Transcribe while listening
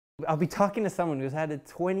I'll be talking to someone who's had a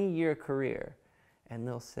 20-year career, and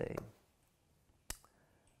they'll say,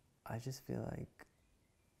 I just feel like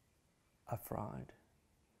a fraud.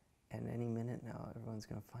 And any minute now, everyone's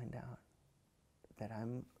going to find out that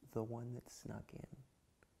I'm the one that snuck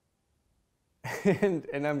in.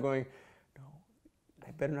 and I'm going, no,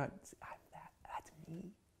 I better not. That's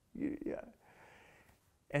me. Yeah.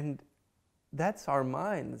 And that's our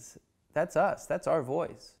minds. That's us. That's our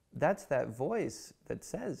voice. That's that voice that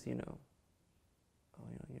says, oh,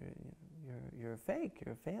 you're a fake.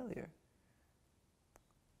 You're a failure.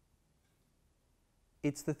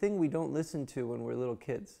 It's the thing we don't listen to when we're little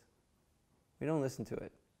kids. We don't listen to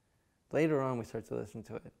it. Later on, we start to listen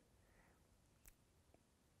to it.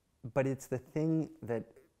 But it's the thing that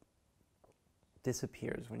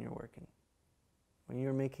disappears when you're working. When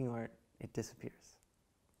you're making art, it disappears.